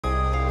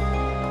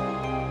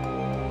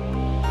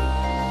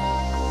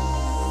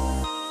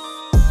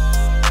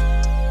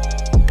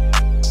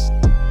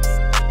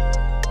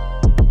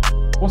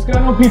What's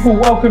going on, people?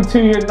 Welcome to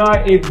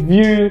United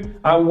View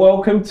and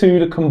welcome to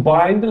the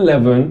combined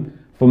 11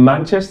 for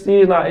Manchester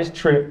United's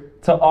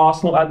trip to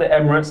Arsenal at the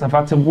Emirates. I've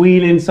had to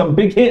wheel in some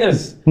big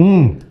hitters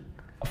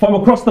from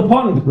across the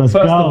pond. Let's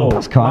first go. of all,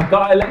 That's cool. my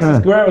guy Alexis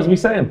Guerrero, as we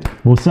saying.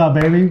 What's up,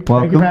 baby? Welcome.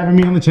 Thank you for having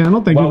me on the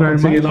channel. Thank you very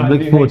much. I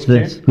look forward to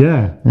this.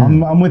 Yeah.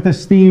 I'm with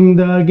esteemed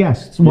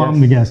guests. Well, I'm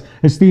the guest.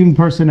 Esteemed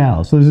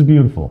personnel. So this is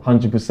beautiful.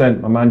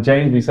 100%. My man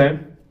James, we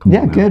saying?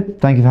 Yeah,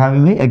 good. Thank you for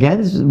having me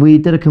again. We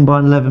did a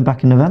combined 11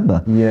 back in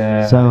November.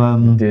 Yeah. So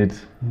did.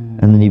 And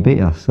then you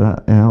beat us. So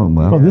that went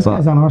well. Bro, this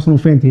guy's on Arsenal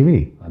Fan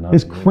TV. I know,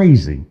 it's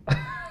crazy.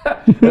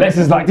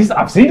 Alexis is like, this,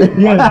 I've seen it.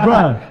 Yeah,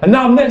 bro. And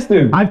now I'm next to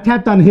him. I've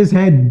tapped on his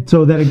head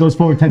so that it goes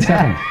forward 10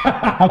 seconds.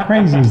 How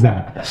crazy is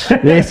that?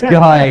 This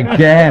guy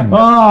again.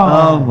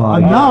 Oh my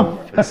enough.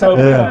 So,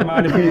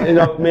 man, if me and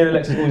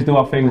Alexis always do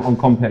our thing on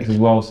Complex as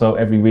well. So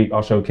every week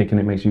our show Kicking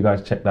It, make sure you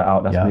guys check that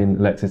out. That's me and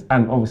Alexis.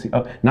 And obviously,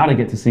 now they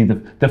get to see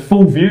the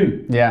full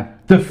view. Yeah.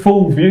 The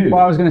full view.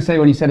 Well, I was going to say,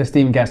 when you said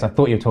esteemed guest, I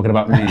thought you were talking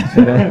about me.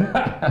 So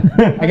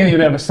I gave you a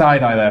bit of a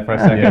side eye there for a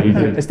second. Yeah, he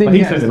did. Esteemed But he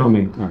guest. said it, not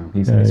me.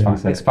 He said it's fine.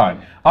 It's fine.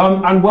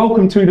 And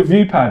welcome to the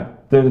View Pad.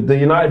 The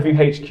United View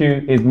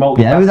HQ is multifaceted.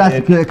 Yeah, that's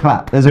a clear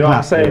clap. There's a You know what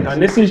I'm clap. saying?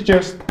 And this is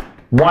just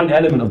one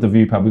element of the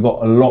View Pad. We've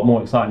got a lot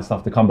more exciting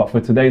stuff to come, but for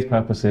today's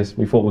purposes,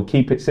 we thought we'd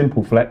keep it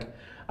simple, Fleck,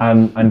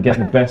 and get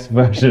the best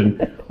version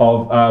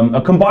of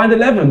a combined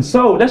 11.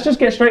 So let's just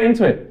get straight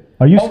into it.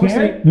 Are you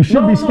scared? You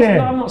should be scared.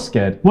 No, I'm not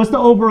scared. What's the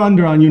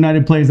over-under on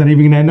United players that are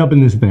even going to end up in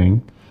this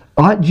thing?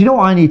 Do you know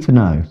what I need to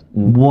know?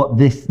 What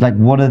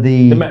are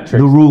the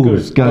metrics.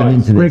 rules Good. going Right.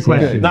 into Great this?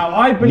 question. Now,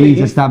 I believe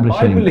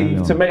establishing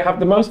to have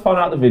the most fun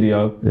out of the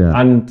video Yeah.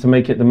 and to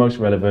make it the most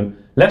relevant,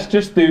 let's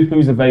just do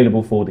who's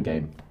available for the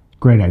game.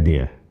 Great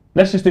idea.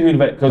 Let's just do who's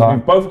available, because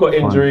we've both got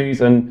injuries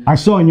and... I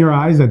saw in your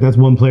eyes that that's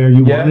one player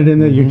you wanted in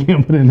there. You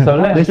can't put in there. So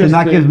let's Listen, just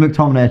that do- gives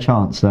McTominay a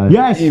chance. So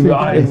Yes.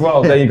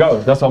 Well, there you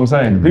go. That's what I'm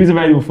saying. Who's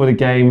available for the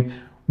game?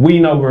 We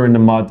know we're in the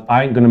mud.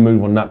 I ain't going to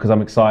move on that because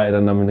I'm excited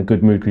and I'm in a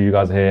good mood because you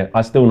guys are here.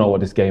 I still know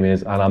what this game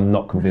is and I'm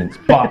not convinced.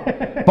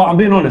 But I'm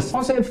being honest.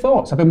 Positive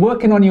thoughts. I've been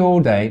working on you all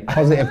day.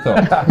 Positive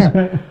thoughts.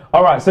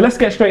 All right, so let's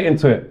get straight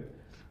into it.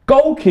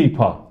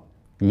 Goalkeeper.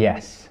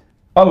 Yes.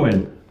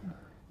 Owen.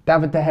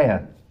 David De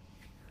Gea.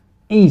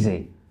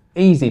 Easy.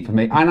 Easy for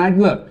me. And I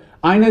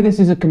know this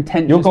is a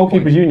contentious Your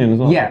goalkeeper's point. union as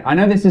well. Yeah, I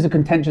know this is a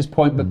contentious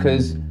point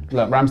because,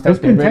 look, Ramsdale's It's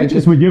been really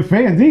contentious good. with your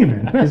fans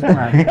even. Because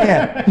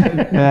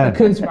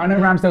I know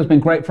Ramsdale's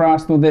been great for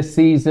Arsenal this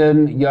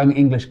season, young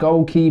English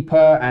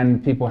goalkeeper,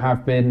 and people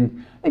have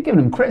been, they've given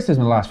him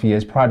criticism the last few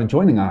years prior to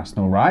joining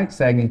Arsenal, right?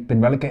 Saying he's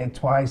been relegated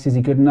twice, is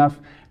he good enough?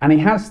 And he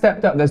has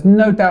stepped up, there's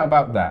no doubt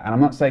about that. And I'm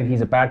not saying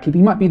he's a bad keeper,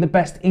 he might be the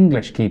best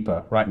English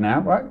keeper right now,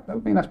 right? I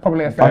mean, that's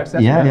probably a fair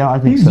assessment. yeah, I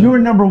think He's so. your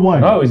number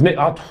one. Oh, he's Nick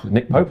Pope.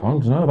 I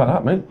don't know about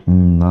that, mate.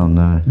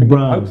 No.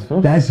 Bro,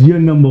 Pope's- that's your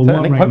number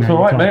one Nick right Pope's now.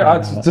 all right, mate.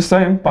 Talking I'm about. just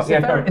saying. But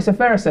It's a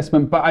fair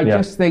assessment, but I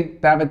just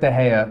think David De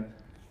Gea,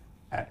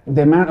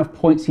 the amount of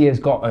points he has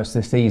got us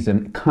this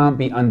season can't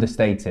be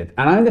understated.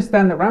 And I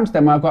understand that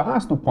Ramsdale might have got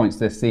Arsenal points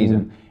this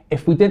season.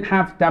 If we didn't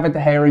have David De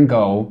Gea in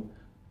goal,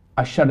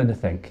 I shudder to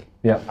think.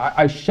 Yeah.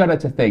 I shudder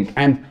to think.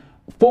 And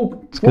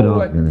full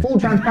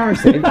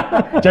transparency.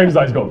 James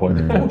Dyke's got a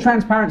point. Full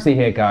transparency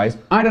here, guys.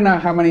 I don't know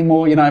how many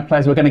more United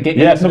players we're going to get.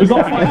 Yeah, into so we've this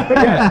got to game.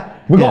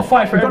 fight. We've got to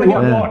fight for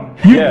everyone.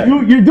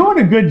 You're doing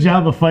a good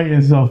job of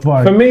fighting so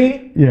far. For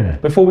me, Yeah.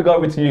 before we go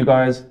over to you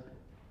guys,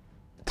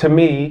 to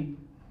me,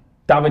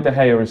 David De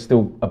Gea is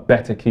still a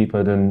better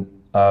keeper than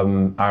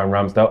Aaron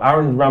Ramsdale.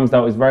 Aaron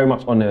Ramsdale is very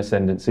much on the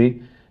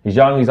ascendancy. He's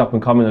young, he's up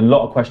and coming, a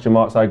lot of question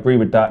marks. I agree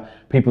with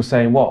that. People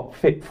saying, what,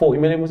 40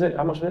 million was it?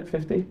 How much was it?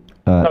 50?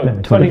 No,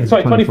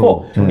 24.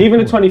 24. Yeah. Even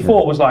the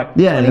 24 was like,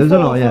 Yeah, there was a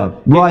lot, yeah.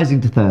 Rising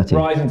to 30.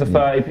 Rising to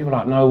 30. People are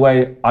like, no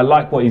way. I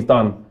like what he's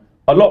done.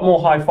 A lot more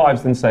high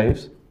fives than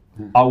saves.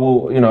 I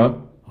will,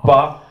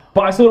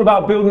 but it's all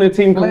about building a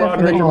team Player for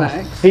the camaraderie.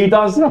 dramatics. He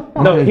does.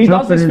 No, he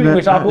does this thing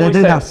which I've always said.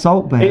 They're doing that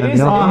salt bit. It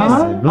is.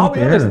 I'll be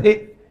honest.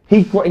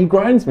 He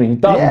grinds me. He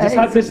does. Yeah, he just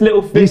has this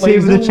little thing. You see where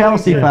with he's the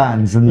Chelsea always-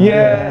 fans. And,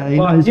 Yeah, he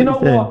but knows you know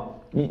what he's doing.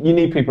 what? You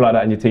need people like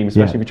that in your team,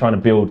 especially Yeah. if you're trying to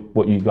build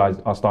what you guys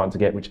are starting to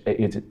get, which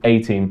is a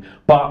team.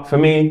 But for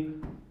me,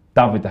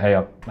 David De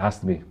Gea has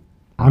to be.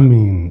 I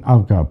mean, oh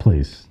God,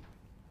 please.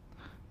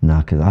 No,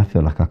 because I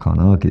feel like I can't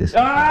argue this.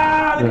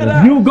 Ah, look at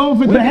that. You go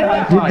for the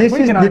head. This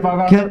is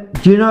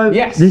do you know?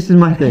 Yes. This is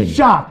my thing.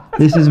 Shock.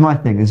 This is my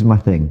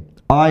thing.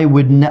 I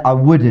wouldn't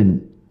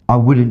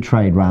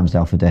trade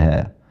Ramsdale for De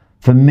Gea.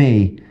 For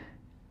me,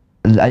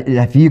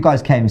 if you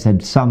guys came and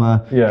said,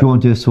 Summer, do you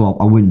want to do a swap?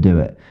 I wouldn't do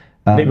it.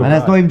 And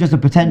that's not even just a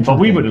potential. But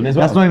we thing. wouldn't as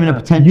well. That's not even a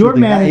potential. Your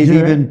thing. That is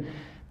manager, even.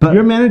 But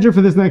your manager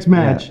for this next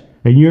match,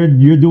 Yeah.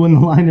 and you're doing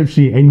the lineup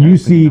sheet, and you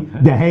see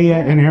De Gea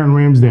and Aaron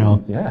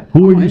Ramsdale. Yeah.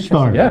 Who are you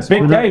starting? Yeah,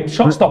 big game,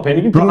 shot stopping.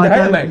 You can bring But De I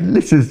Gea, don't, mate.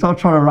 listen, stop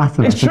trying to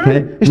rattle It's us, true. okay?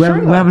 It's We're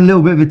true, having a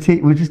little bit of a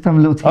team. We're just having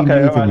a little team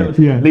Okay, meeting all right.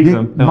 here. Yeah. Leave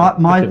them.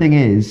 My thing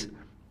is,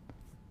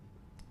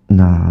 no,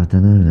 No, I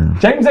don't know now.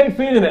 James ain't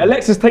feeling it.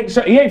 Alexis takes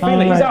shot. He ain't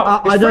feeling it. He's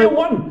out. It's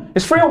 3-1.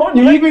 It's 3-1.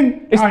 You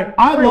Even It's all right,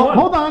 I 3-1.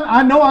 hold on.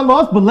 I know I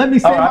lost, but let me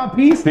say All right. my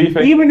piece. Do you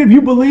think- Even if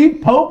you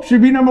believe Pope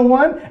should be number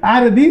 1,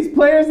 out of these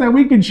players that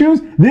we can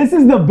choose, this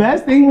is the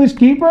best English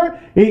keeper.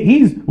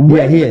 He's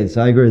Yeah, he is.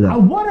 I agree with that.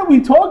 What are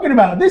we talking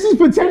about? This is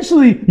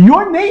potentially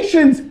your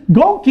nation's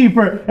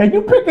goalkeeper, and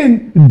you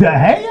picking De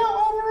Gea over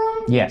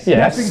him? Yes.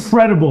 Yes. That's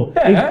incredible.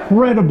 Yeah.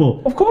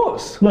 Incredible. Of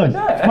course. Look,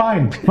 Yeah.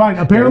 fine.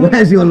 Apparently,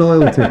 Where's your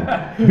loyalty?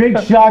 big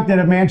shock that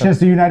a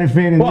Manchester United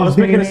fan in What, I was this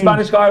day picking and a age-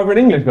 Spanish guy over an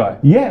English guy.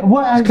 Yeah,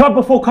 what? Club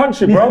before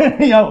country, bro.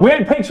 Yo. We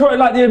ain't patriotic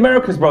like the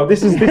Americans, bro.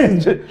 This is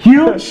just...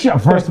 Huge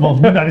shock. First of all,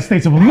 United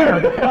States of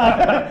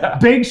America.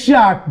 Big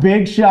shock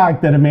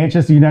that a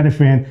Manchester United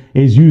fan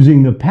is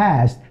using the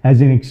past as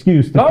an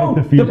excuse to No,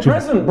 pick the future. the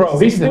present, bro.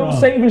 He's still Bro.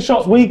 saving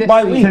shots week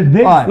by week. To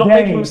this Not day,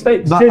 making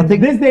mistakes. But to I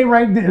think- this day,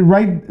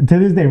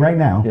 right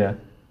now, Yeah.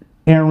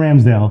 Aaron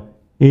Ramsdale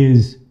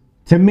is,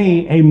 to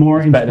me, a more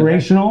better than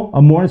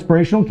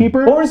inspirational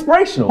keeper. More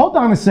inspirational. Hold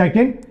on a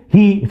second.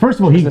 First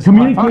of all, he Just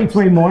communicates high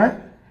way more.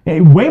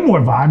 Way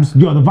more vibes.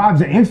 Yo, the vibes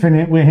are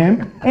infinite with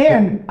him.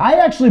 And I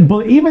actually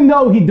believe, even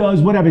though he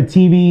does whatever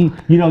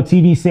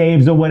TV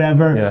saves or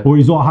whatever, Yeah. or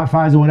he's all high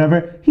fives or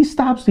whatever, he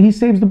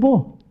saves the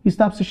ball. He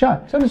stops the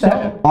shot.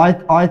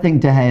 I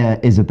think De Gea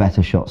is a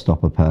better shot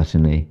stopper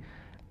personally,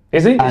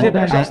 Is he? Is he a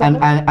better shot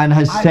stopper? and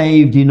has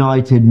saved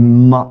United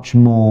much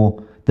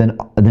more than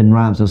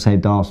Ramsdale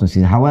saved Arsenal this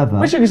season. However,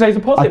 Which you can say is a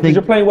positive because think-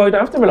 you're playing well. You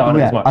don't have to rely on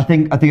it as yeah, much.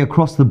 I think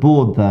across the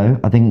board though,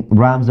 I think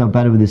Ramsdale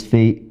better with his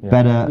feet,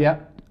 Yeah.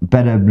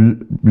 better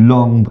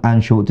long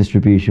and short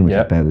distribution, which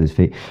Yeah. is better with his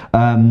feet.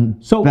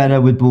 So- better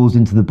with balls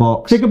into the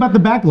box. Think about the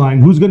back line.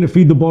 Who's going to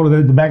feed the ball to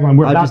the back line?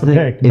 We're I about just to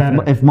think pick.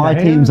 better. if my De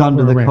Gea team's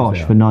under or the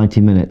cosh Ramsdale? for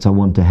 90 minutes, I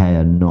want De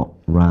Gea, not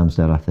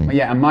Ramsdale. I think.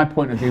 Yeah, and my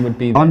point of view would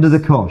be Under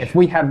this. the cosh. If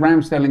we had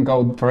Ramsdale in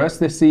goal for us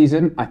this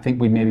season, I think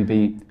we'd maybe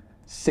be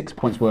 6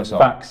 points worse off.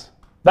 Facts.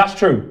 That's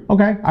true.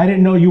 Okay, I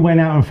didn't know you went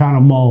out and found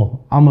a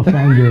mole. I'm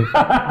offended.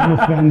 I'm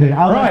offended.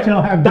 I'll Right. let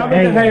y'all have De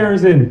David De Gea Gea.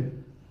 is in.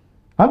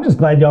 I'm just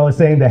glad y'all are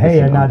saying De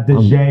Gea, not De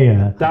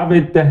Gea.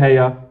 David De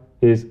Gea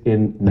is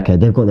in net. Okay,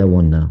 they've got their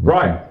one now.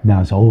 Right. Now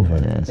it's over.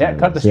 Yeah,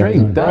 cut the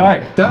stream. Done.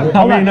 Right. Done.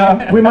 I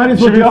mean, We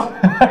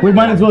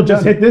might as well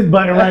just hit this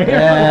button right here.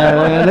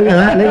 Yeah, look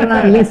at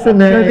that! Listen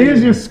there.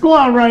 Here's your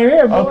squad right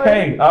here, boy.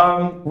 Okay,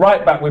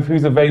 right back with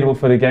who's available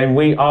for the game.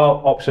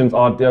 Our options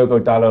are Diogo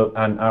Dalot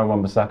and Aaron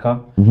Wan-Bissaka.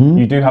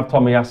 You do have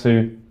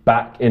Tomiyasu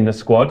back in the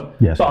squad.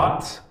 Yes.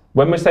 But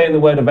when we're saying the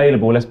word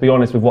available, let's be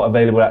honest with what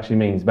available actually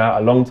means.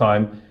 About a long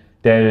time,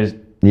 there's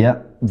Yeah,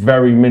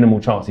 very minimal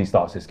chance he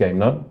starts this game,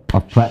 no?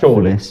 I've prepped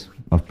for this.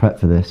 I've prepped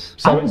for this.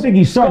 I don't think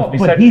he it's gotta starts, be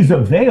but Cedric. he's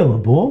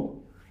available.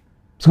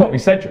 It's got to be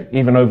Cedric,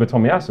 even over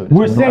Tomiyasu.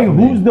 We're saying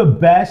who's the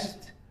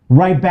best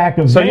right back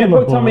available. So you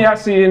put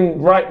Tomiyasu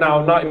in right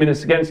now, 90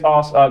 minutes against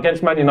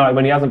Man United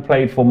when he hasn't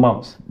played for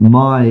months.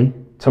 My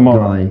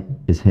Tomorrow. guy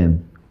is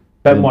him,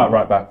 Ben White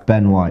right back.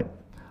 Ben White.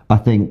 I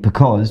think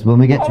because when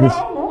we get to this,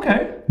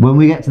 Okay. when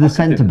we get to the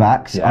centre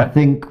backs, Yeah. I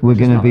think we're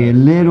going to be a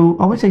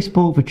little. I would say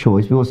spoiled for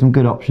choice. We've got some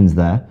good options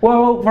there.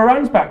 Well,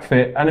 Varane's back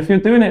fit, and if you're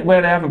doing it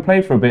where they haven't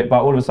played for a bit,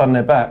 but all of a sudden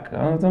they're back,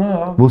 I don't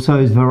know. Well, so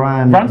is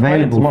Varane Varane's playing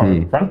available for tomorrow.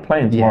 you? Varane's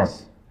playing tomorrow.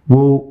 Yes.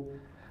 Well,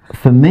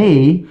 for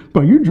me,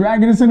 Bro, you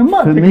dragging us in the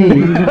mud. for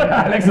me,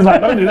 Alex is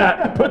like, don't do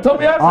that. Put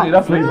Tomiyasu.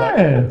 That's what he's like.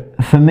 Yeah.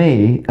 for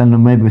me, and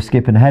then maybe we're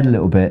skipping ahead a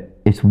little bit.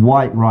 It's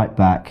White right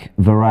back,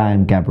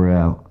 Varane,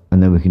 Gabriel,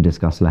 and then we can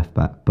discuss left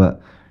back.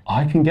 But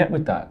I can get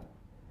with that.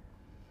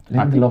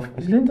 Lindelof.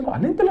 Is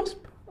Lindelof?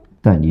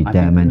 don't you I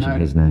dare think- mention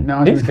his name. No, I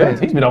was He's gonna good.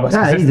 say- He's been our best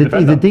Yeah, he's consistent a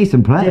defender.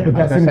 decent player. but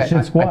that's I was in gonna the say,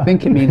 shit squad. I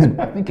think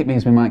it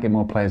means we might get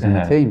more players in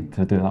the team.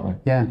 To do it that way.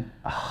 Yeah,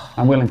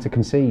 I'm willing to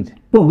concede.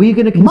 What were you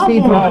going to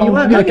concede? fault. You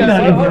weren't going to Look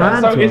at concede that.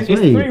 Varane So to it's us,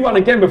 were you? 3-1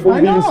 again before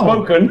we've I even know.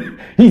 spoken.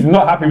 He's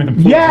not happy with the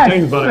performance Yes. of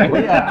James, by the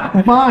way.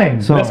 Yeah.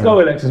 Fine. Sorry. Let's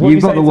go, Alexis. What You've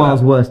you got saying the to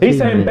world's that? worst He's team,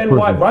 saying mate. Ben Put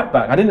White it. right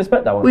back. I didn't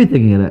expect that What are one. you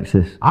thinking,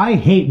 Alexis? I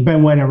hate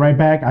Ben White at right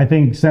back. I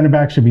think center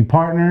back should be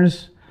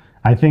partners.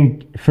 I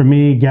think for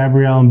me,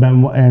 Gabriel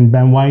and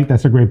Ben White,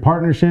 that's a great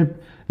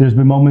partnership. There's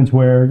been moments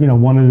where,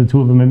 one of the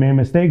two of them have made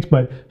mistakes,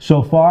 but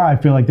so far I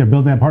feel like they're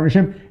building that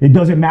partnership. It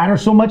doesn't matter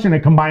so much in a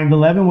combined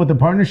 11 what the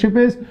partnership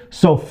is.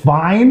 So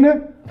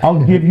fine,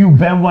 I'll give you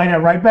Ben White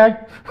at right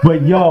back.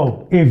 But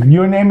yo, if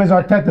your name is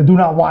Arteta, do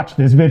not watch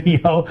this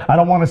video. I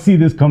don't want to see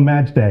this come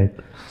match day.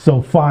 So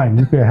fine,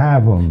 you can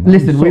have him.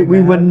 Listen,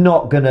 we were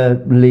not going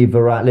to leave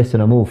Varane. Listen,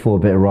 I'm all for a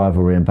bit of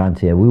rivalry and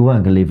banter here. We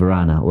weren't going to leave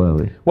Varane out, were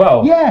we?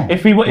 Well, Yeah.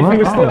 if he was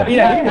still, Oh.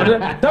 yeah, he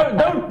would.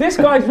 Don't. This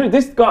guy,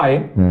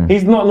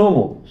 he's not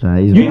normal. No,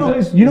 he's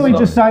You know, he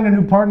just signed a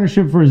new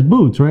partnership for his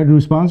boots, right? A new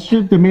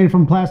sponsorship. They made it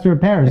from plaster of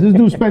Paris. This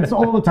dude spends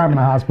all the time in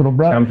the hospital,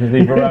 bro. Champions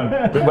League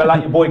Varane. We're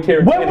like your boy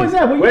Kieran When Tierney. was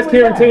that? What year Where's was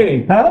Kieran that?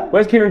 Tierney? Huh?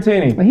 Where's Kieran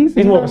Tierney? He's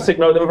more of a not- sick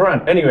note than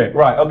Varane. Anyway,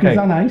 right, okay. He's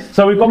not nice.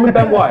 So we've gone with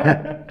Ben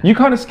White. You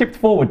kind of skipped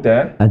forward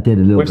there. I did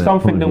a little with bit.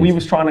 something that we apologies.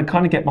 was trying to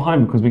kind of get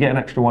behind because we get an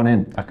extra one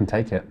in. I can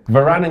take it.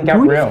 Varane and When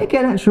Gabriel. did you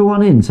get an extra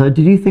one in? So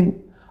did you think?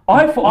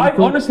 I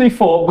honestly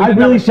thought we I didn't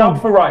really have a shout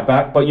thought- for right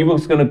back, but you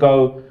was going to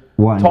go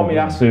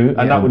Tomiyasu,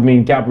 and that would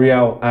mean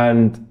Gabriel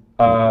and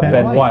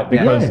Ben White,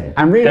 because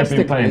and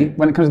realistically,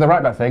 when it comes to the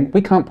right back thing,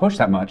 we can't push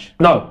that much.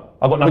 No,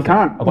 I got nothing. We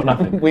can't. I got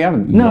nothing. We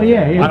haven't. No,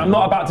 And I'm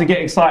not about to get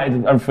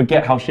excited and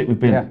forget how shit we've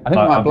been. Yeah, I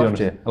think we might have bluffed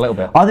you a little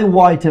bit. I think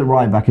White at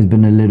right back has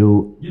been a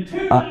little. You're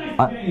too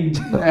nice,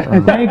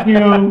 Thank you.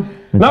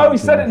 No, he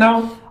said it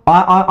now.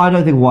 I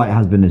don't think White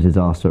has been a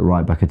disaster at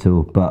right back at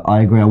all, but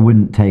I agree. I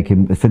wouldn't take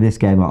him for this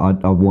game.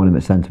 I'd want him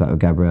at centre back with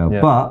Gabriel.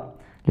 Yeah. But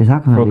how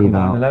can I leave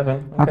out?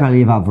 How can I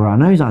leave out Varane? I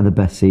know he's not had the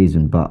best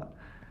season, but.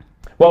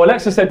 Well,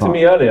 Alexis said to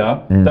me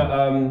earlier that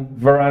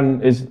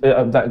Varane is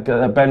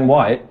that Ben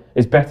White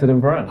is better than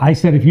Varane. I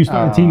said if you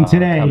start a team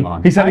today,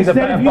 he said he's a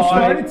better if you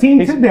start a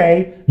team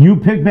today, you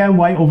pick Ben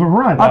White over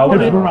Varane. No,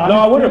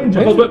 I wouldn't,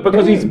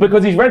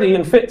 because he's ready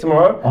and fit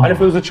tomorrow. And if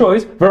it was a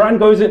choice, Varane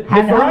goes in. If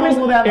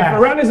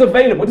Varane is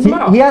available, it doesn't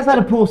matter. He has had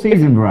a poor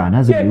season, Varane,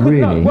 hasn't he?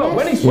 Really? Well,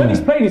 when he's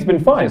played, he's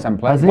been fine.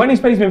 When he's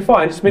played, he's been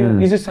fine.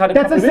 He's just had a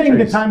couple of injuries. That's the thing.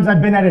 The times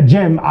I've been at a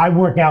gym, I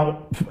work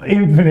out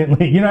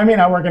infinitely. You know what I mean?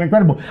 I work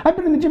incredible. I've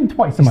been in the gym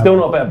twice in my life. Still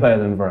not a better player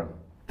than Varane.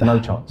 No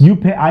chance.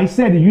 I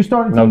said if you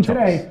start a team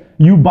today,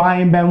 you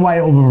buying Ben White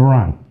over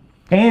Varane.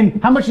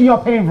 And how much are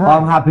y'all paying for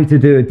Varane? I'm happy to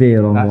do a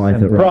deal on White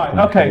at right. Right,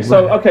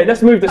 okay,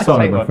 let's move this on.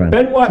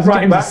 Ben White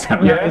right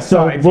back. Yeah,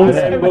 so we'll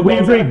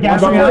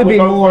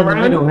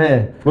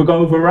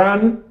go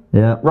Varane,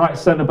 right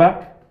centre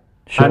back,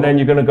 and then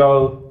you're going to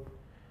go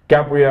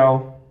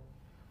Gabriel,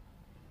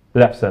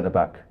 left centre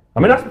back. I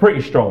mean, that's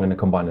pretty strong in the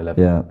combined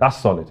 11. Yeah. That's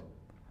solid.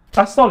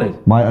 That's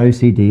solid. My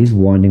OCD is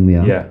winding me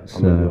up. Yeah,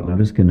 so I'm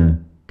just going to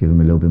give him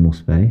a little bit more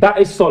space. That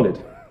is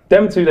solid.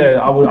 Them two there,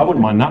 I wouldn't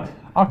mind that.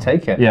 I'll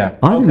take it. Yeah.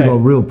 I think we've got a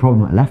real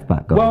problem at left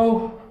back, guys.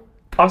 Well,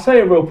 I say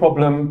a real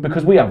problem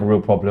because we have a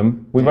real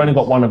problem. We've only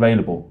got one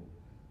available.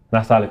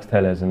 That's Alex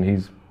Telles, and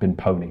he's been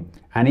ponying.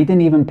 And he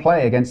didn't even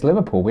play against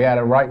Liverpool. We had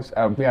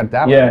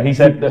Dallo. Yeah, he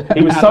said that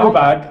he was so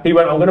bad. He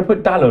went, "I'm going to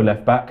put Dallo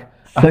left back."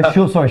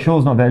 So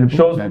Shaw's not available.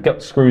 Shaw's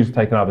got screws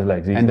taken out of his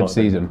legs. He's End of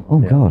season. Oh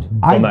God.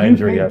 I do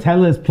think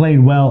Telles played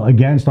well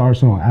against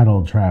Arsenal at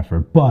Old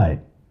Trafford, but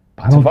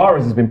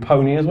Tavares has been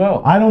pony as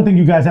well. I don't think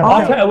you guys have.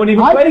 Arteta wouldn't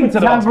even play into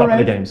the last couple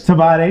of games.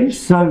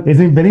 Tavares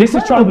isn't been. This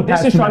is trying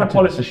to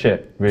polish the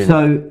shit. Really.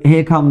 So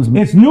here comes.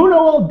 It's Nuno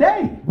all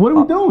day. What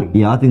are we doing?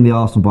 Yeah, I think the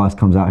Arsenal bias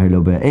comes out here a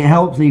little bit. It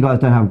helps that you guys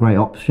don't have great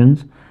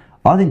options.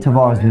 I think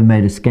Tavares has been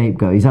made a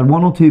scapegoat. He's had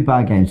 1 or 2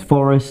 bad games,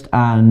 Forest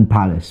and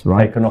Palace,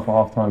 right? Taken off at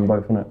half time,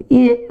 both, isn't it?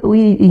 Yeah,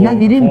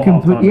 he didn't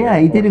complete. Yeah,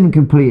 he didn't even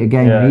complete a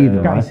game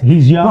either. Guys,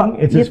 he's young.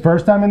 It's his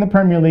first time in the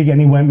Premier League,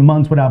 and he went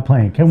months without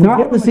playing.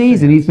 Throughout the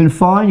season, he's been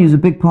fine. He was a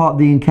big part of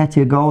the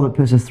Nketiah goal that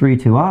puts us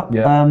 3-2 up.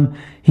 Yeah.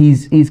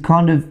 He's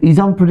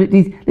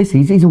unpredictable.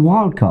 Listen, he's a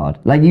wild card.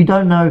 Like, you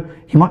don't know.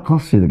 He might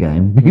cost you the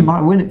game. He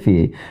might win it for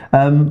you.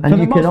 And for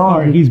the most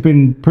part, he's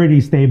been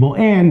pretty stable.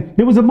 And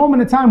there was a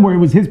moment of time where it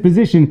was his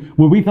position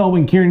where we thought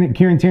when Kieran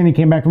Tierney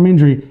came back from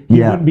injury,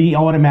 he wouldn't be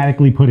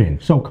automatically put in.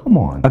 So come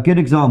on. A good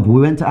example. We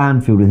went to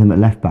Anfield with him at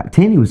left back.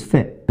 Tierney was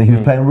fit, but he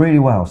was playing really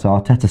well. So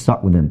Arteta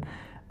stuck with him,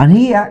 and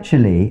he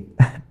actually,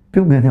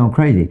 people are going to think I'm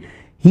crazy.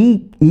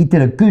 He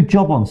did a good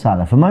job on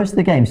Salah. For most of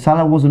the game,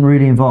 Salah wasn't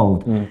really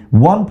involved.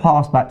 One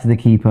pass back to the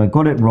keeper,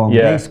 got it wrong,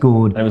 they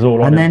scored. It was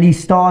all on and then he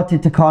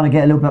started to kind of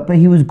get a little bit, but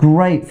he was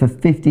great for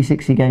 50,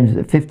 60 minutes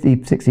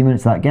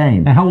of that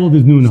game. And how old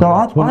is Nuno? So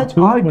I'd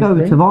go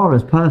with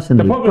Tavares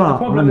personally. The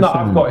problem that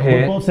I've got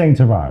here... We're both saying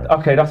Tavares.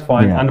 Okay, that's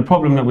fine. Yeah. And the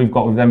problem that we've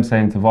got with them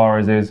saying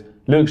Tavares is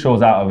Luke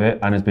Shaw's out of it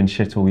and has been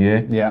shit all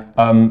year. Yeah.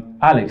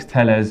 Alex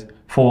Telles,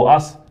 for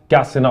us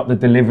gassing up the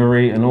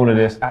delivery and all of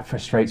this. That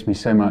frustrates me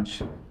so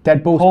much.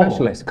 Dead ball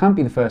specialist. Can't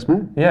be the first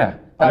man. Yeah.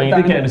 I mean,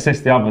 he did get an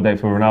assist the other day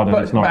for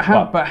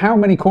Ronaldo. But how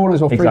many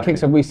corners or free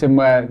kicks have we seen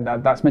where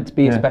that's meant to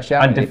be a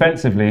speciality? And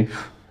defensively.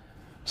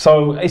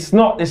 So it's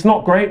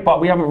not great, but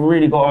we haven't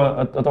really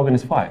got a dog in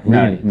this fight.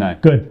 Really. No.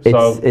 Good.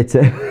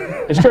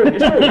 It's true.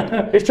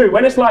 It's true.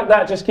 When it's like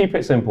that, just keep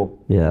it simple.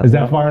 Yeah. Is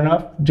that far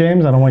enough,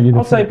 James? I don't want you to.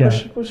 I'll say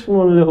push him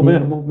on a little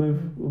bit. We'll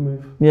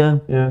move. Yeah.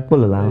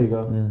 We'll allow. There you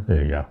go. Yeah.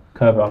 There you go.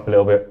 Curve it up a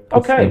little bit.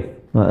 Okay.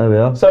 Right, there we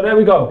are. So there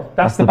we go.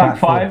 That's the back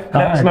five.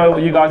 Let us know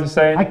what you guys are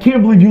saying. I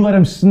can't believe you let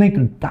him sneak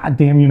a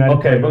goddamn United.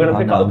 Okay, we're going to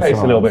pick up the pace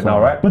a little bit now,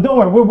 right? But don't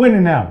worry, we're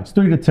winning now. It's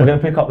 3-2. We're going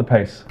to pick up the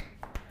pace.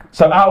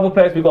 So out of the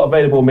players we've got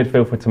available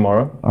midfield for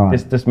tomorrow,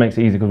 this just makes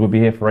it easy because we'll be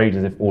here for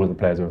ages if all of the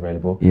players are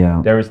available.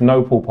 Yeah. There is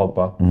no Paul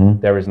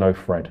Pogba. There is no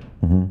Fred.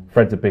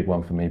 Fred's a big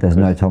one for me. There's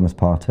no Thomas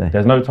Partey.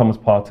 There's no Thomas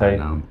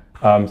Partey.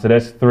 So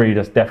there's 3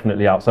 that's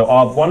definitely out. So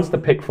our ones to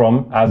pick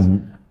from as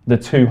the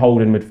 2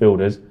 holding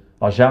midfielders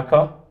are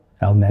Xhaka,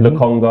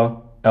 Lokonga,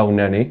 El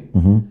Neni,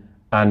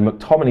 and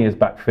McTominay is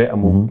back fit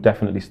and will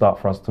definitely start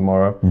for us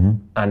tomorrow,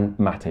 and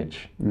Matic.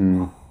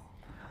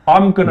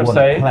 I'm going to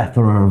say,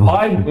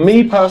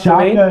 me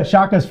personally,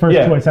 Xhaka's first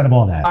choice out of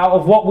all that. Out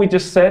of what we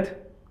just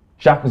said,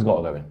 Xhaka's got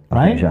to go in.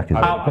 Right?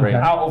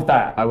 Out of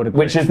that, I would agree.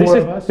 Which is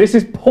this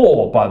is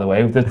poor, by the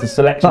way, with the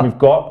selection we've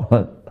got.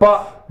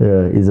 But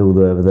yeah, he's all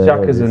over there.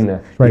 Xhaka's in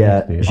there.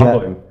 Yeah, I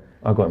got him.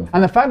 I got him.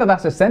 And the fact that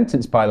that's a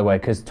sentence, by the way,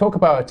 because talk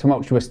about a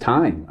tumultuous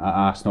time at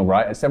Arsenal,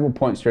 right? At several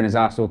points during his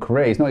Arsenal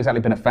career, he's not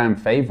exactly been a fan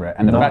favourite.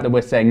 And the fact that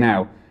we're saying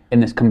now, in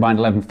this combined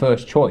 11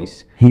 first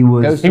choice, he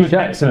was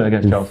excellent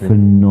against Chelsea.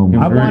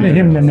 Phenomenal. I wanted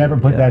him to never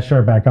put that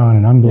shirt back on,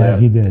 and I'm glad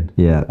he did.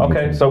 Yeah.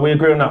 Okay, so we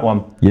agree on that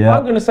one. Yeah.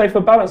 I'm going to say for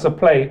balance of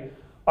play,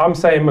 I'm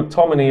saying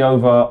McTominay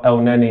over El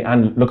Neni,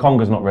 and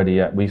Lukonga's not ready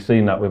yet. We've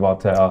seen that with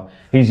Arteta.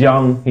 He's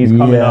young, he's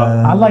coming up.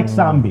 I like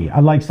Sambi.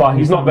 But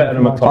he's not better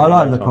than McTominay. I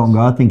like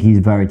Lukonga. I think he's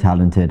very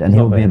talented, and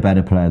he'll be a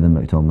better player than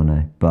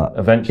McTominay. But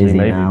eventually,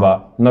 maybe,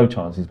 but no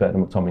chance he's better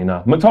than McTominay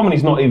now.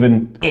 McTominay's not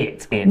even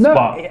no,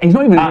 but he's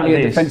not even really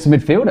a defensive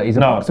midfielder. He's a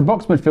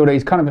box-to-box midfielder.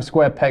 He's kind of a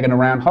square peg in a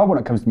round hole when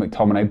it comes to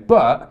McTominay.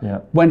 But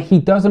when he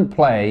doesn't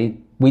play,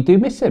 we do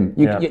miss him.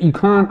 You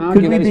can't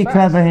argue. Could we be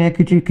clever here?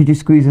 Could you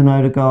squeeze an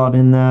Odegaard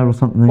in there or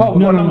something? Well,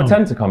 we've got number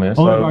 10 to come here.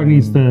 So. Odegaard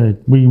needs to.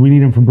 We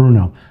need him for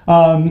Bruno.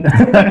 I'll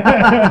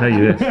tell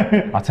you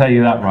this. I'll tell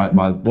you that right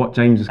by what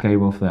James just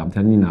gave off there. I'm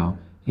telling you now.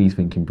 He's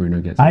thinking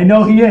Bruno gets it. I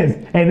know he is,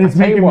 and it's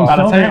making me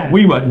so mad.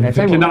 We weren't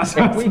thinking that.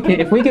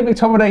 If we get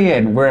McTominay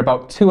in, we're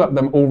about 2 up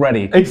them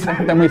already.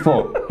 Exactly. Than we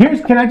thought.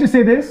 Can I just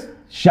say this?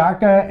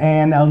 Xhaka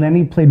and El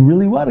Neni played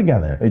really well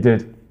together. They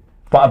did.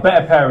 But a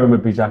better pairing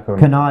would be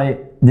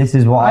Xhaka. This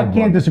is what I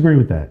can't disagree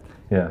with that.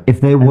 Yeah.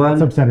 If they weren't,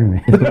 that's upsetting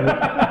me.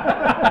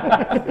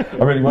 I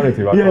really wanted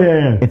to.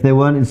 Yeah. If they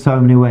weren't in so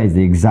many ways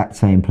the exact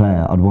same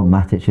player, I'd want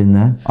Matic in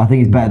there. I think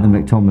he's better than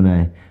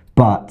McTominay,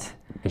 but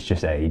it's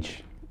just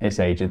age. It's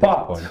age at this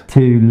point.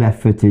 2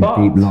 left-footed,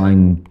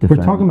 deep-lying defenders.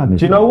 We're talking about.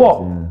 Do you know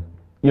what?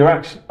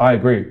 I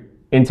agree.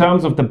 In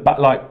terms of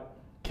the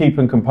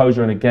keeping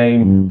composure in a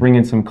game,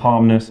 bringing some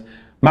calmness.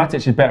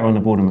 Matic is better on the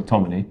ball than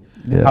McTominay.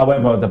 Yeah.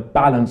 However, the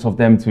balance of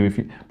them two,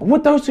 but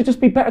would those two just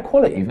be better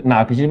quality?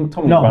 Nah, because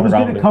McTominay run who's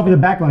around. going to cover the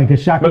back line?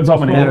 Because Xhaka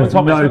there's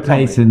no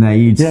pace in there.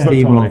 You'd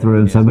steamroll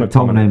through him. So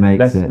McTominay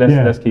makes it.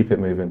 Let's keep it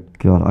moving.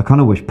 God, I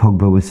kind of wish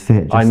Pogba was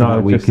fit. Just I know,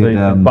 so we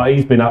could. But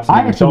he's been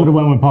absolutely. I actually would have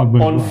went with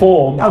Pogba on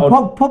form.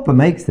 Pogba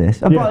makes this.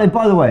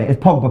 By the way, it's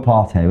Pogba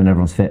Partey when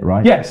everyone's fit,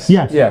 right? Yes,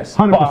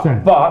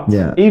 100%. But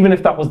even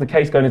if that was the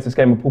case going into this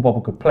game and Paul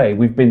Pogba could play,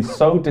 we've been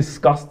so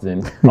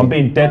disgusting. I'm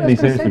being deadly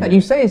serious.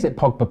 You say is it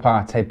Pogba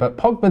Partey, but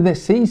Pogba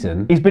this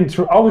season. He's been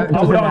through. I would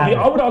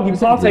argue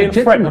Partey and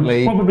Fred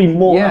are probably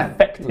more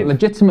effective.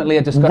 Legitimately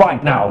a discussion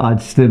right now. I'd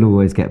still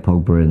always get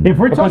Pogba in. If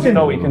we're talking, you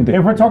know what you can do.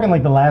 If we're talking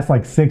like the last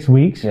 6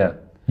 weeks.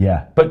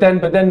 Yeah. But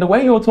then the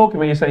way you're talking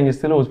when you're saying you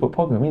still always put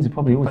Pogba, it means you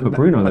probably always put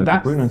Bruno.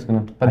 But Bruno's gonna.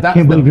 But I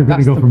can't believe you're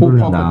gonna go for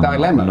Bruno. That's the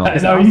dilemma.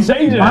 No, you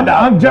changing it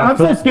now. I'm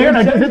so scared.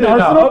 I just hit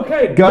Arsenal.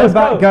 Okay, go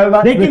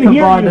back. They can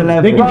hear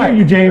you. They can hear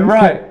you, James.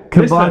 Right.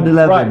 Combined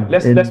 11.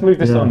 Right. Let's move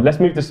this on.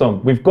 Let's move this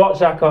on. We've got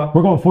Xhaka.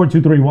 We're going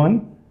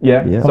 4-2-3-1.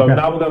 Yeah. So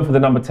now we're going for the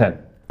number 10.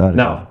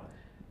 Now,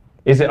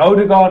 is it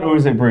Odegaard or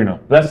is it Bruno?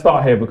 Let's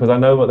start here because I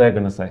know what they're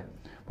going to say.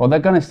 Well, they're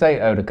going to say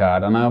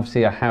Odegaard, and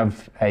obviously I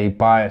have a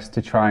bias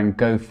to try and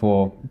go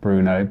for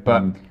Bruno.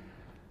 But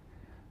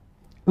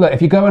look,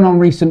 if you're going on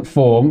recent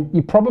form,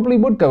 you probably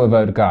would go with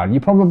Odegaard. You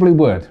probably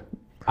would.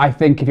 I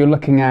think if you're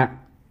looking at,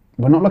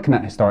 we're not looking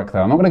at historic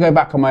though. I'm not going to go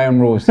back on my own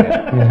rules here.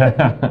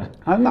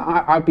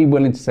 I'd be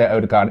willing to say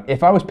Odegaard.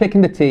 If I was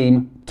picking the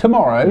team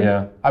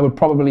tomorrow, I would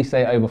probably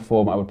say over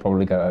form. I would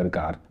probably go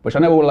Odegaard, which I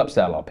know will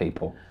upset a lot of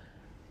people.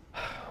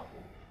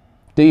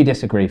 Do you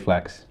disagree,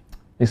 Flex?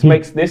 This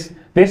makes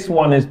this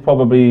one is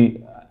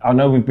probably, I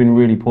know we've been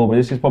really poor, but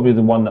this is probably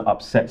the one that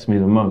upsets me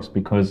the most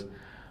because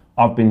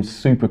I've been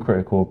super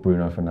critical of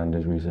Bruno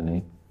Fernandes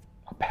recently.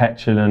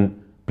 Petulant,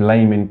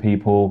 blaming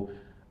people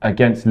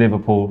against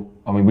Liverpool.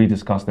 I mean, we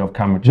discussed it off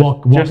camera.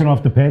 Walking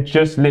off the pitch.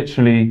 Just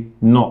literally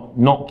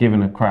not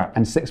giving a crap.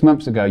 And 6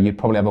 months ago, you'd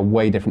probably have a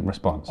way different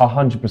response.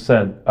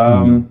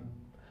 100%.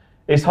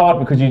 It's hard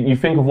because you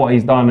think of what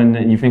he's done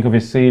and you think of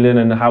his ceiling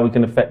and how he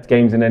can affect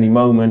games in any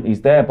moment.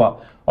 He's there,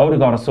 but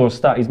Odegaard, I saw a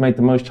stat, he's made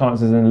the most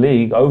chances in the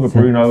league over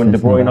Bruno and De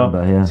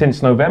Bruyne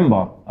since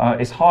November.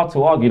 It's hard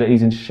to argue that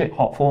he's in shit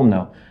hot form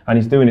now and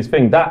he's doing his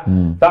thing.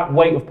 That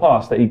weight of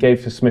pass that he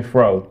gave to Smith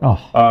Rowe,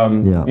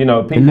 you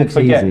know, people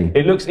forget.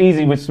 It looks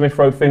easy with Smith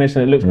Rowe finish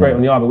and it looks great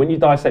on the eye, but when you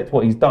dissect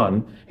what he's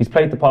done, he's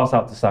played the pass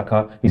out to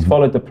Saka, he's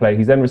followed the play,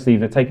 he's then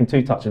received it, taken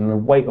 2 touches, and the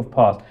weight of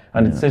pass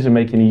and the decision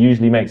making he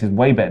usually makes is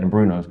way better than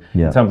Bruno's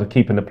in terms of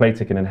keeping the play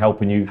ticking and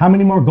helping you. How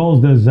many more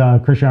goals does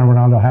Cristiano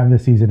Ronaldo have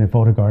this season if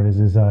Odegaard is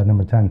his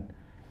number 10?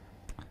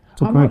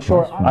 I'm not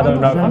sure. I don't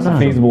know if that's a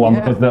feasible one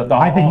because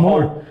I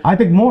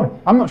think more.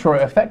 I'm not sure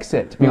it affects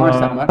it, to be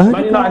honest, that much.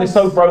 Man United is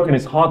so broken,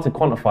 it's hard to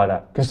quantify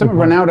that. Because some of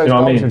Ronaldo's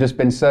goals have just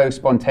been so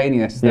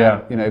spontaneous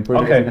that, you know,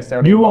 Bruno isn't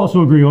necessarily... You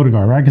also agree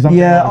Odegaard, right?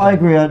 I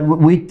agree.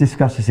 We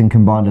discussed this in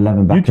combined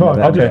 11 back in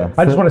the day.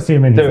 I just want to see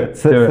him in here.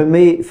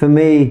 For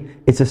me,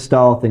 it's a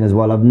style thing as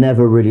well. I've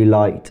never really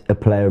liked a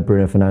player of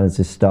Bruno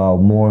Fernandes' style.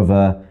 More of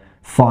a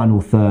final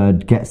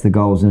third, gets the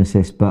goals and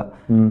assists, but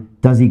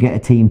does he get a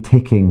team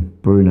ticking,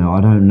 Bruno?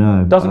 I don't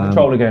know. Doesn't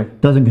control the game.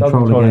 Doesn't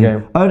control the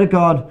game.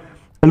 Odegaard,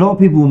 a lot of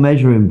people will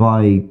measure him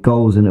by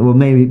goals and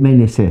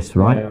mainly assists,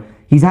 right? Yeah.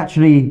 He's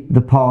actually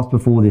the pass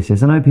before the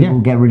assist. I know people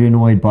get really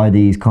annoyed by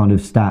these kind of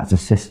stats,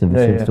 assist,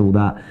 all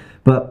that.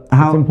 But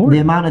how the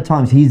amount of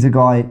times he's a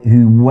guy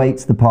who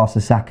waits the pass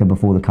to Saka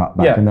before the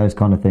cutback and those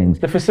kind of things.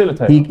 The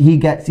facilitator.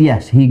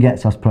 He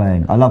gets us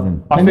playing. I love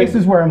him. And this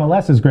is where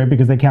MLS is great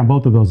because they count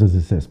both of those as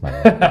assists, by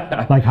the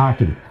way. Like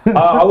hockey.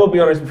 I will be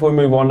honest before we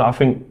move on. I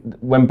think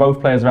when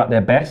both players are at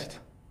their best,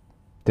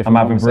 I'm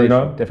having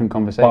Bruno. Different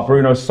conversation. But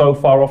Bruno's so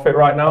far off it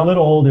right now. A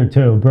little older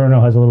too.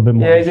 Bruno has a little bit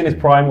more. Yeah, he's in his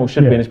prime, or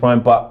should be in his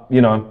prime. But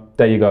you know,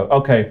 there you go.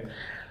 Okay.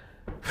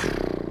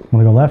 Want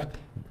to go left?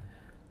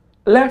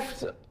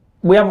 Left,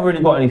 we haven't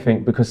really got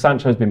anything because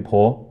Sancho's been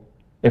poor.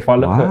 If I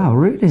look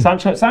really?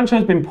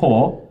 Sancho's been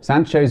poor.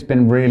 Sancho's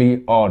been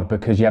really odd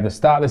because you have the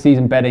start of the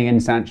season betting in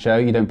Sancho.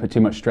 You don't put too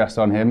much stress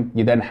on him.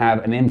 You then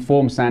have an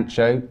informed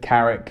Sancho,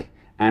 Carrick,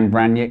 and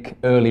Ranić,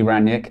 early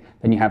Ranić.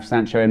 Then you have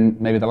Sancho in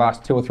maybe the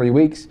last 2 or 3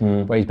 weeks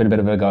where he's been a bit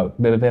of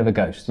a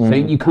ghost. So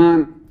you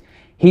can't.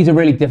 He's a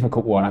really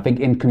difficult one. I think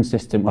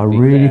inconsistent. I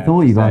really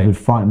thought you guys would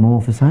fight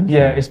more for Sancho.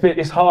 Yeah,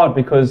 it's hard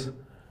because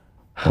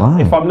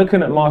if I'm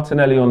looking at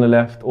Martinelli on the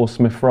left or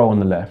Smith Rowe on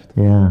the left,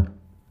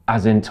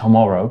 as in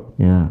tomorrow,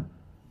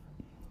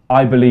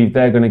 I believe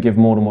they're going to give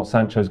more than what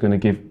Sancho's going to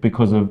give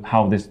because of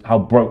how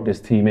broke this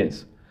team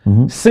is.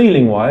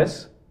 Ceiling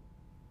wise,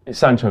 it's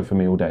Sancho for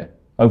me all day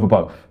over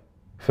both.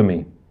 For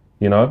me,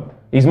 you know,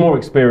 he's more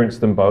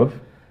experienced than both.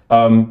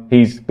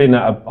 He's been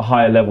at a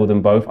higher level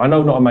than both. I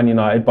know not at Man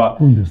United, but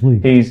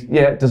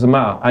it doesn't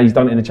matter. He's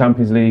done it in the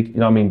Champions League. You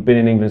know what I mean? Been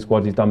in England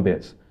squads, he's done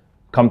bits.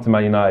 Come to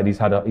Man United, he's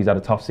had a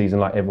tough season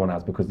like everyone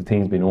has because the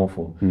team's been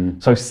awful.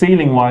 So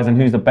ceiling wise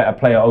and who's the better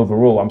player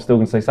overall, I'm still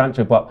going to say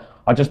Sancho, but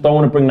I just don't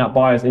want to bring that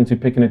bias into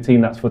picking a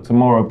team that's for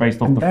tomorrow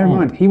based off the bear in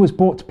mind, he was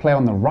brought to play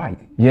on the right.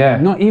 Yeah.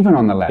 Not even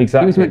on the left.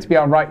 Exactly. He was meant to be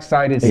our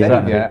right-sided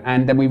saviour,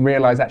 and then we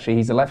realised actually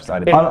he's a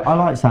left-sided. I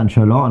like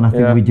Sancho a lot, and I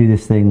think we do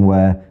this thing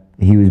where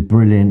he was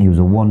brilliant, he was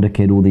a wonder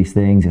kid, all these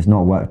things. It's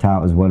not worked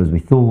out as well as we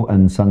thought,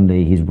 and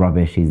suddenly he's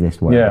rubbish, he's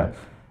this way. Yeah.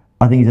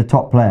 I think he's a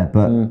top player,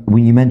 but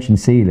when you mention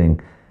ceiling,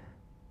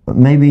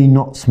 maybe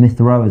not Smith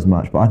Rowe as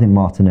much, but I think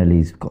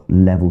Martinelli's got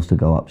levels to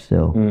go up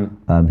still.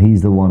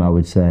 He's the one I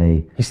would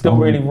say. He's still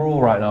really raw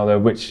right now, though,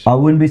 which I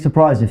wouldn't be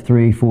surprised if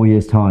 3-4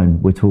 years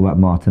time we're talking about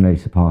Martinelli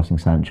surpassing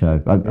Sancho.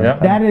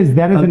 That is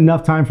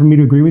enough time for me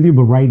to agree with you.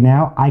 But right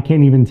now, I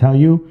can't even tell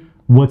you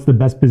what's the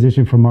best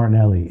position for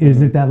Martinelli.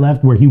 Is it that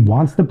left where he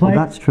wants to play?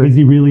 Well, that's true. Is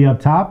he really up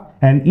top?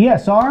 And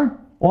ESR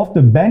off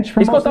the bench for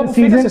he's most got of double the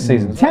figures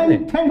season. this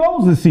season. 10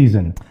 goals this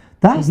season.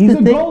 That's He's the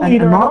a thing, goal and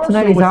leader at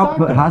Martinelli's Arsenal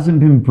output with hasn't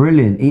been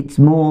brilliant. It's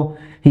more,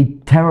 he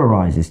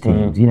terrorises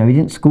teams. You know, he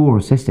didn't score or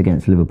assist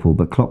against Liverpool,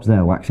 but Klopp's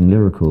there waxing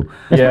lyrical.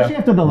 Especially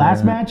after the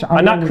last match.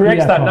 And that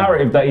creates that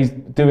narrative that he's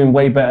doing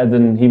way better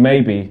than he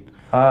may be.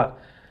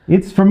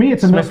 For me,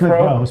 it's a Smith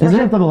Rowe. Especially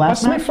after the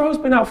last match. Smith Rowe's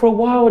been out for a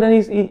while,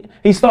 then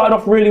he started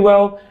off really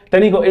well,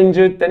 then he got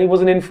injured, then he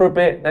wasn't in for a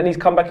bit, then he's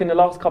come back in the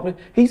last couple.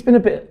 He's been a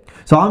bit.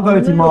 So I'm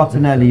voting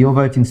Martinelli, you're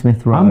voting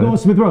Smith Rowe. I'm going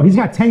Smith Rowe. He's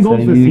got 10 goals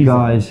this season.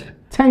 Guys,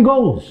 10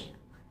 goals.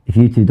 If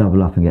you two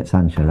double up and get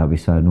Sancho, that'd be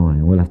so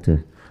annoying. We'll have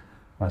to.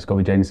 Well, it's got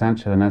to be Jadon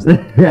Sancho, then,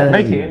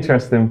 Make it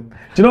interesting.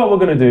 Do you know what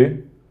we're going to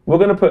do? We're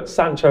going to put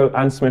Sancho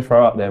and Smith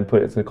Rowe up there and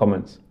put it to the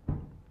comments.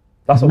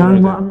 That's what we're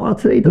going to do.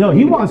 Martinelli. No,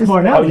 he wants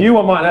Martinelli. Oh, you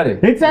want Martinelli?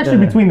 It's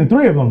actually between the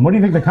three of them. What do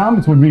you think the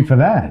comments would be for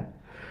that?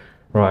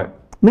 Right.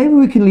 Maybe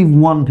we can leave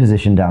one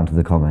position down to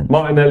the comments.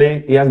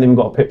 Martinelli, he hasn't even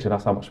got a picture.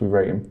 That's how much we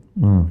rate him.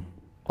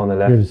 On the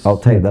left. I'll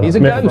take that. He's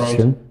up a with ghost.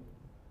 production.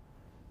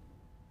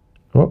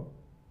 What?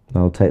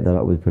 I'll take that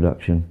up with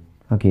production.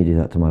 How can you do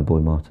that to my boy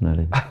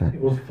Martinelli?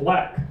 It was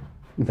Fleck.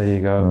 There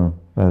you go.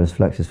 Oh, it was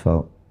Flex's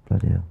fault.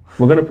 Bloody hell.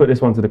 We're going to put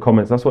this one to the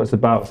comments. That's what it's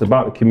about. It's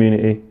about the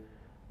community.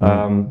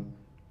 And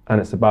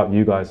it's about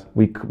you guys.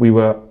 We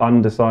were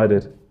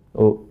undecided.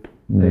 Oh,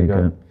 there you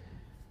go.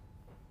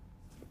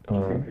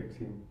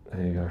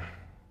 There you go.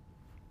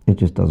 It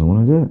just doesn't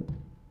want to do it.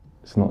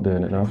 It's not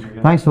doing it now.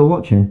 Thanks for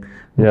watching.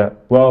 Yeah.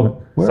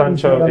 Well,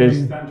 Sancho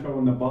is. Sancho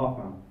on the bar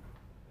fan.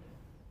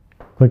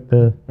 Click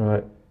the.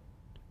 Right.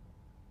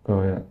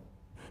 Oh yeah.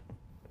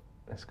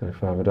 Let's go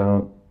further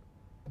down.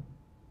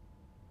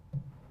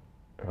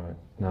 Right.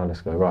 Now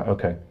let's go. Right.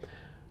 Okay.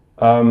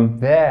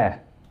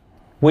 There.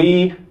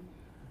 We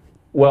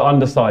were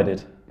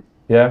undecided.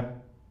 Yeah.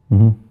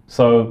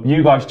 So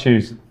you guys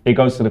choose. It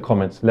goes to the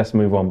comments. Let's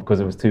move on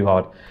because it was too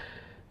hard.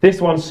 This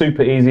one's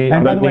super easy.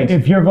 And by the way,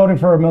 if you're voting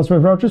for Mill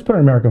Smith Rowe, just put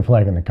an American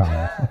flag in the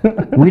comments.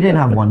 We didn't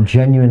have one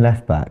genuine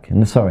left back.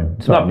 And sorry,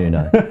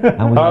 Nuno.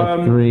 And we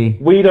had 3.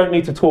 We don't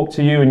need to talk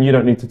to you, and you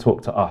don't need to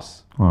talk to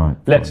us. All right.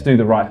 Let's do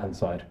the right hand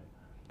side.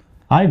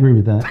 I agree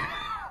with that.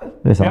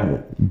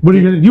 Listen, What are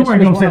you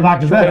weren't going to say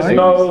Lacazette, There's right?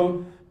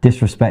 no.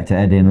 disrespect to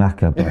Eddie and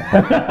Laka. But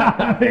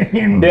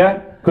Yeah,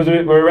 because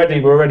we're already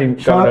going over.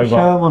 Show 'em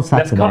on Let's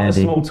Saturday, cut the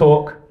Eddie. small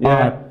talk.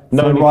 Yeah.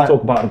 No so need to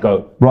talk about the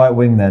GOAT. right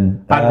wing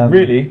then. And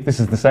really,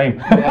 this is the same.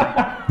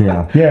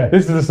 Yeah. Yeah.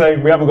 This is the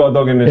same. We haven't got a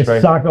dog in this It's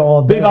race. soccer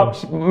all day. Big up,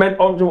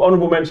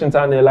 honourable mention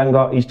to Andy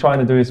Elanga. He's trying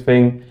to do his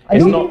thing.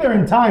 He'll be there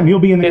in time. He'll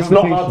be in the It's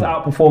not conversation.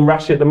 hard to outperform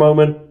Rashi at the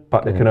moment,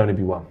 but there can only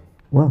be one.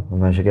 Well, I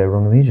managed to get it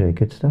wrong immediately.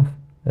 Good stuff.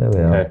 There we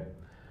are. Okay.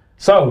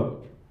 So,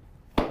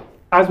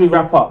 as we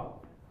wrap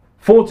up,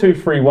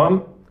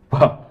 4-2-3-1.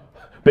 Well,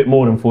 bit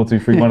more than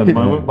 4-2-3-1 at the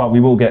moment, but we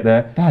will get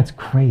there. That's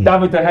crazy.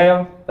 David De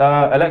Gea,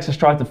 Alexis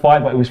tried to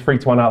fight, but he was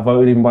 3-1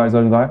 outvoted even by his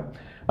own guy.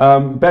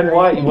 Ben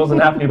White, he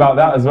wasn't happy about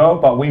that as well,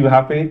 but we were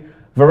happy.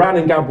 Varane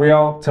and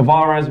Gabriel.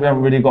 Tavares, we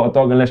haven't really got a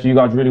dog unless you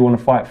guys really want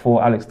to fight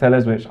for Alex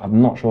Telles, which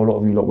I'm not sure a lot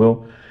of you lot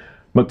will.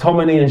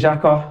 McTominay and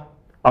Xhaka,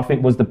 I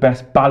think was the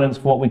best balance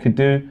for what we could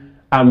do.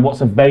 And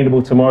what's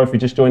available tomorrow, if you're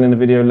just joining the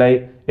video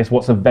late, it's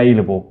what's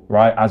available,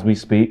 right, as we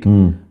speak.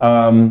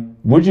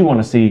 Would you want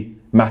to see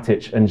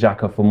Matic and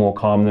Xhaka for more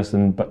calmness,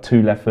 but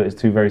two left footers,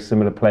 two very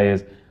similar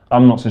players?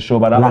 I'm not so sure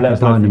about that. Lack of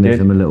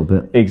dynamism a little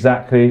bit.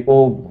 Exactly.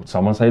 Or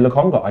someone say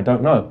Lokonga, I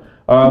don't know.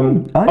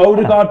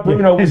 Odegaard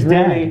Bruno was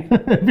really...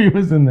 if he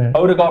was in there.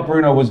 Odegaard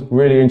Bruno was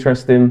really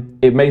interesting.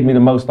 It made me the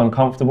most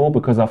uncomfortable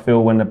because I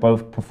feel when they're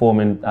both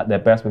performing at their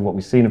best with what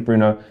we've seen of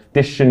Bruno,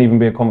 this shouldn't even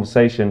be a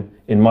conversation,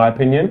 in my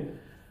opinion.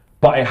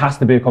 But it has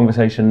to be a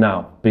conversation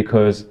now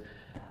because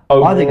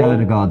overall, I think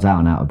Odegaard's out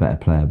and out a better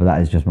player, but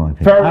that is just my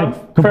opinion. Fair enough.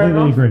 I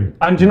completely agree.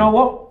 And you know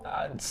what?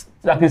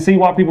 I can see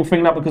why people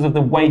think that because of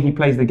the way he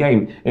plays the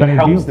game. It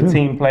helps the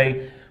team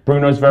play.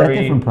 Bruno's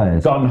very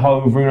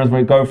gun-ho, Bruno's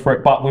very go for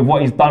it. But with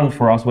what he's done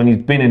for us when he's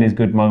been in his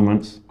good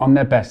moments. On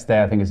their best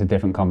day, I think it's a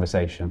different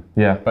conversation.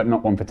 Yeah. But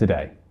not one for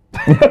today.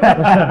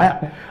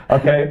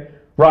 Okay.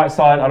 Right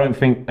side, I don't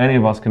think any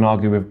of us can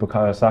argue with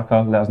Bukayo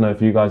Saka. Let us know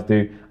if you guys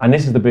do. And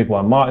this is the big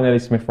one. Martinelli,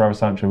 Smith Rowe,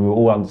 Sancho. We were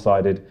all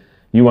undecided.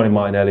 You wanted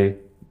Martinelli.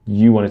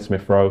 You wanted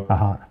Smith Rowe.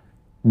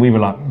 We were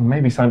like,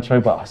 maybe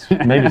Sancho, but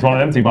maybe it's one of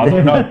them two, but I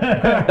don't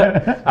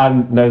know.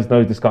 And there's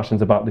no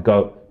discussions about the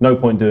GOAT. No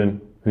point doing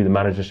who the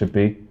manager should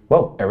be.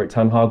 Well, Eric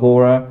Ten Hag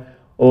or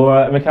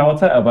Mikel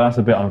Arteta, but that's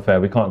a bit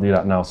unfair. We can't do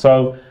that now.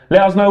 So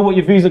let us know what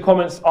your views and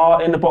comments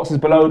are in the boxes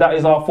below. That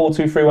is our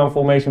 4-2-3-1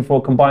 formation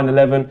for combined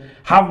 11.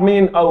 Have me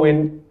and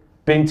Owen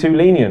been too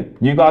lenient?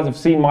 You guys have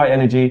seen my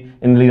energy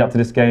in the lead up to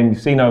this game.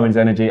 You've seen Owen's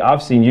energy.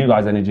 I've seen you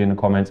guys' energy in the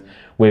comments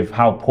with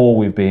how poor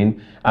we've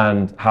been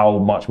and how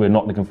much we're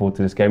not looking forward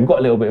to this game. We've got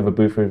a little bit of a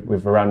booth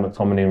with Varane,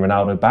 McTominay and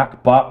Ronaldo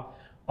back, but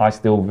I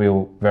still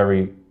feel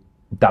very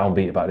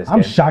downbeat about this game.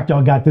 I'm shocked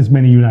y'all got this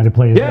many United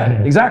players. Yeah,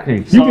 exactly.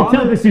 You can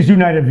tell this is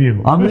United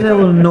view. I'm a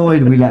little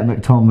annoyed we let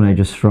McTominay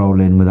just stroll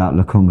in without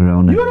Lokonga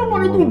on it. You don't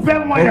want to do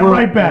Ben White at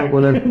right back.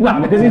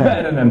 No, because he's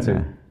better than them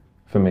two,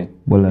 for me.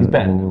 He's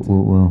better.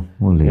 We'll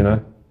leave. You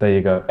know? There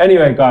you go.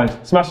 Anyway, guys,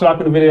 smash the like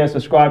on the video,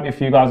 subscribe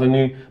if you guys are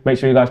new. Make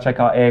sure you guys check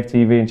out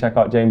AFTV and check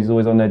out James. He's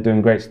always on there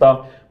doing great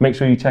stuff. Make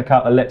sure you check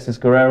out Alexis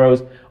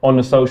Guerrero's on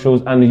the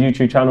socials and the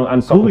YouTube channel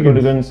and Soccer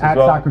Cooligans as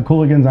well. Soccer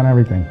Cooligans on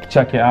everything.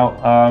 Check it out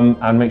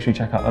and make sure you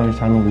check out Owen's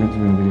channel. Links are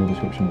in the video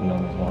description below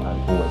as well.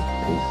 And always,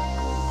 peace.